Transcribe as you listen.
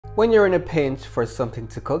When you're in a pinch for something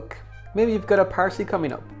to cook, maybe you've got a party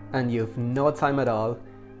coming up and you've no time at all,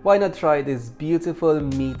 why not try this beautiful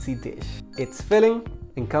meaty dish? It's filling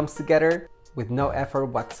and comes together with no effort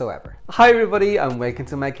whatsoever. Hi everybody and welcome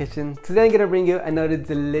to my kitchen. Today I'm going to bring you another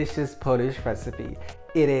delicious Polish recipe.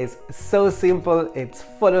 It is so simple, it's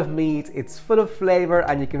full of meat, it's full of flavor,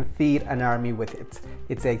 and you can feed an army with it.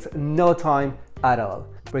 It takes no time at all.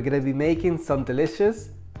 We're going to be making some delicious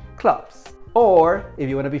KLOPS, or if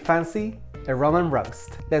you want to be fancy, a Roman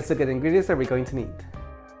roast. Let's look at the ingredients that we're going to need.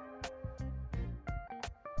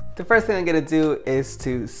 The first thing I'm going to do is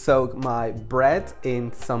to soak my bread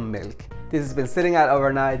in some milk. This has been sitting out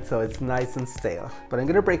overnight, so it's nice and stale. But I'm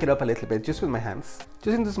going to break it up a little bit just with my hands,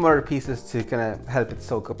 just into smaller pieces to kind of help it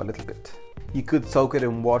soak up a little bit. You could soak it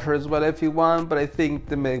in water as well if you want, but I think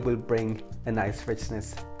the milk will bring a nice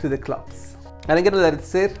richness to the KLOPS. And I'm going to let it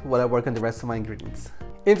sit while I work on the rest of my ingredients.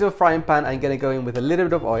 Into a frying pan, I'm going to go in with a little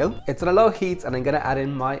bit of oil. It's on a low heat and I'm going to add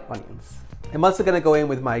in my onions. I'm also going to go in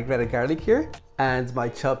with my grated garlic here and my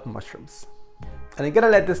chopped mushrooms. And I'm going to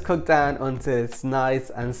let this cook down until it's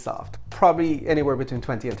nice and soft, probably anywhere between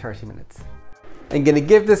 20 and 30 minutes. I'm going to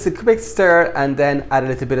give this a quick stir and then add a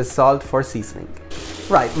little bit of salt for seasoning.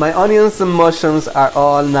 Right, my onions and mushrooms are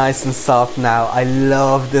all nice and soft now. I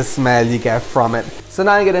love the smell you get from it. So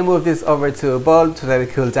now I'm going to move this over to a bowl to let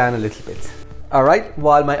it cool down a little bit. Alright,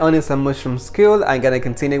 while my onions and mushrooms cool, I'm going to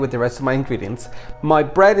continue with the rest of my ingredients. My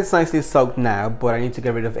bread is nicely soaked now, but I need to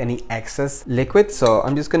get rid of any excess liquid, so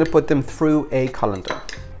I'm just going to put them through a colander.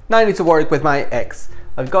 Now I need to work with my eggs.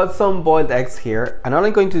 I've got some boiled eggs here, and all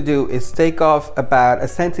I'm going to do is take off about a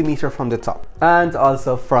centimeter from the top and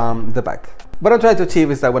also from the back. What I'm trying to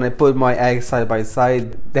achieve is that when I put my eggs side by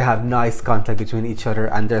side, they have nice contact between each other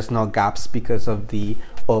and there's no gaps because of the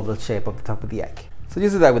oval shape of the top of the egg. So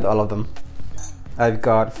just do that with all of them. I've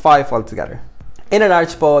got 5 altogether. In a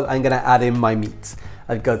large bowl, I'm gonna add in my meat.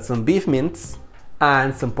 I've got some beef mince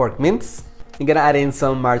and some pork mince. I'm gonna add in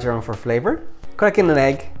some marjoram for flavor. Crack in an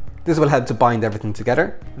egg. This will help to bind everything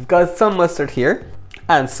together. I've got some mustard here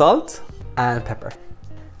and salt and pepper.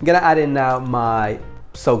 I'm gonna add in now my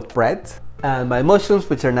soaked bread and my mushrooms,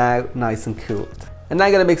 which are now nice and cooled. And now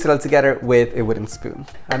I'm gonna mix it all together with a wooden spoon.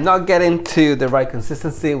 I'm not getting to the right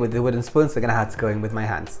consistency with the wooden spoon, so I'm gonna have to go in with my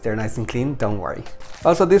hands. They're nice and clean, don't worry.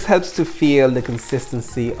 Also, this helps to feel the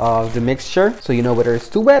consistency of the mixture, so you know whether it's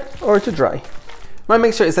too wet or too dry. My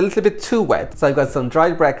mixture is a little bit too wet, so I've got some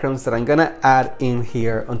dried breadcrumbs that I'm gonna add in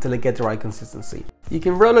here until I get the right consistency. You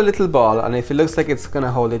can roll a little ball, and if it looks like it's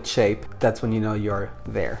gonna hold its shape, that's when you know you're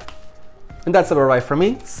there. And that's about right for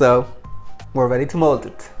me, so we're ready to mold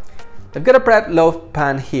it. I've got a bread loaf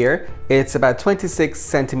pan here. It's about 26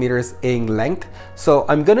 centimeters in length. So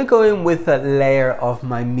I'm gonna go in with a layer of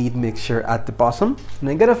my meat mixture at the bottom, and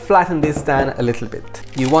I'm gonna flatten this down a little bit.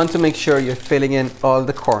 You want to make sure you're filling in all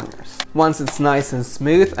the corners. Once it's nice and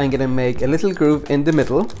smooth, I'm gonna make a little groove in the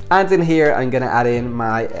middle, and in here I'm gonna add in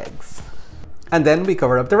my eggs. And then we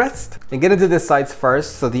cover up the rest. I'm gonna do the sides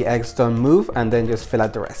first so the eggs don't move, and then just fill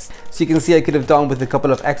out the rest. So you can see I could have done with a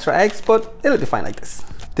couple of extra eggs, but it'll be fine like this.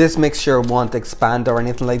 This mixture won't expand or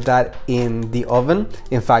anything like that in the oven.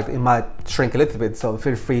 In fact, it might shrink a little bit, so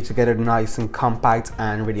feel free to get it nice and compact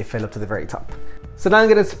and really fill up to the very top. So now I'm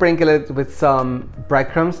gonna sprinkle it with some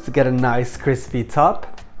breadcrumbs to get a nice crispy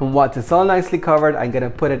top. And once it's all nicely covered, I'm gonna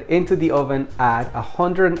put it into the oven at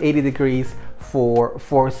 180 degrees for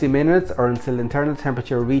 40 minutes or until the internal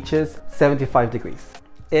temperature reaches 75 degrees.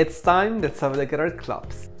 It's time, let's have a look at our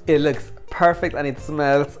KLOPS. It looks perfect and it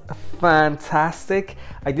smells fantastic.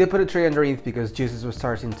 I did put a tray underneath because juices were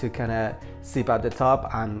starting to kind of seep out the top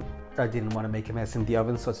and I didn't want to make a mess in the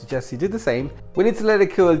oven, so I suggest you do the same. We need to let it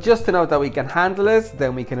cool just enough that we can handle it,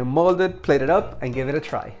 then we can mold it, plate it up and give it a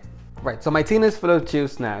try. Right, so my tin is full of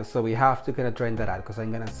juice now, so we have to kind of drain that out because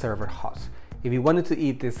I'm going to serve it hot. If you wanted to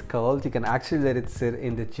eat this cold, you can actually let it sit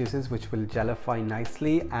in the juices, which will gellify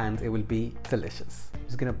nicely and it will be delicious. I'm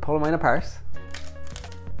just going to pull mine apart.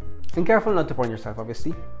 And careful not to burn yourself,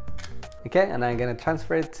 obviously. Okay, and I'm gonna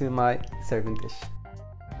transfer it to my serving dish.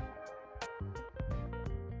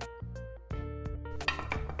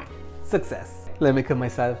 Success. Let me cut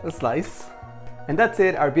myself a slice. And that's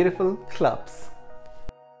it, our beautiful KLOPS.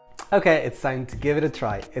 Okay, it's time to give it a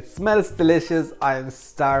try. It smells delicious. I am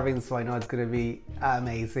starving, so I know it's gonna be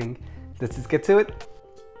amazing. Let's just get to it.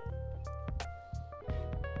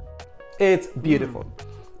 It's beautiful.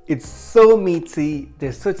 It's so meaty,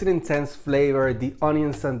 there's such an intense flavor, the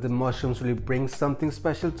onions and the mushrooms really bring something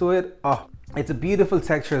special to it. Oh, it's a beautiful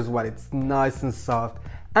texture as well, it's nice and soft,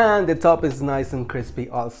 and the top is nice and crispy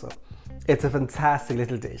also. It's a fantastic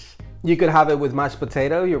little dish. You could have it with mashed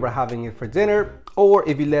potato, you were having it for dinner, or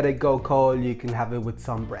if you let it go cold, you can have it with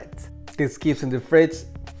some bread. This keeps in the fridge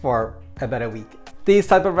for about a week. These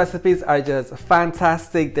type of recipes are just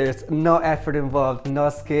fantastic. There's no effort involved, no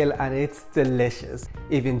skill, and it's delicious.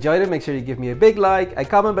 If you enjoyed it, make sure you give me a big like, a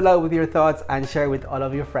comment below with your thoughts, and share with all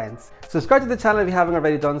of your friends. Subscribe to the channel if you haven't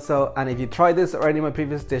already done so, and if you tried this or any of my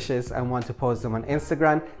previous dishes and want to post them on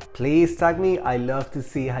Instagram, please tag me. I love to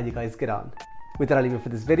see how you guys get on. With that, I'll leave it for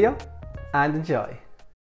this video, and enjoy.